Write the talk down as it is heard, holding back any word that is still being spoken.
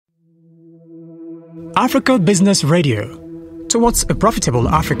Africa Business Radio, towards a profitable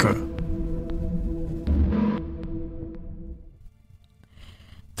Africa.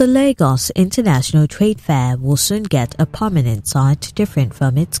 The Lagos International Trade Fair will soon get a permanent site different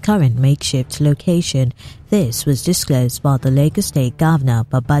from its current makeshift location. This was disclosed by the Lagos State Governor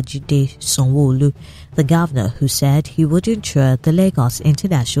Babajide Sanwo-Olu, the governor who said he would ensure the Lagos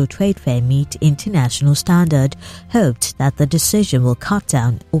International Trade Fair meet international standard, hoped that the decision will cut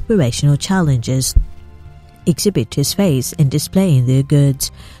down operational challenges exhibitors face in displaying their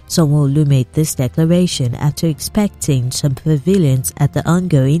goods. Sanwo-Olu made this declaration after inspecting some pavilions at the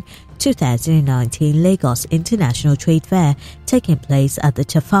ongoing 2019 Lagos International Trade Fair taking place at the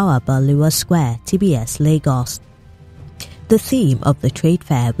Tafawa Balewa Square, TBS, Lagos. The theme of the trade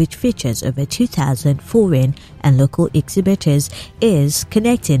fair, which features over 2,000 foreign and local exhibitors, is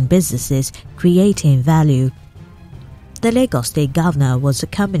connecting businesses, creating value. The Lagos State Governor was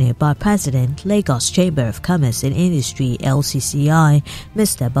accompanied by President, Lagos Chamber of Commerce and Industry (LCCI),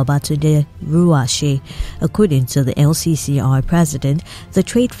 Mr. Babatunde Ruwase. According to the LCCI President, the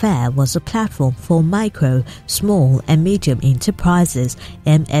trade fair was a platform for micro, small and medium enterprises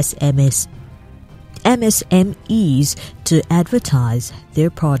 (MSMEs) to advertise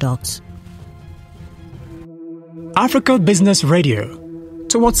their products. Africa Business Radio,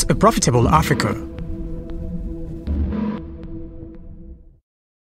 towards a profitable Africa.